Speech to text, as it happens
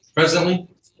Presently,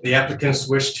 the applicants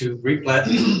wish to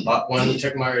replat Lot 1,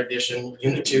 Techmeyer Addition,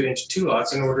 Unit 2 into 2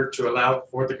 lots in order to allow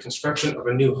for the construction of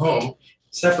a new home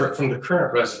separate from the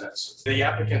current residence. The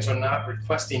applicants are not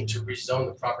requesting to rezone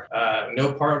the property.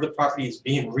 No part of the property is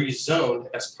being rezoned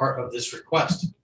as part of this request.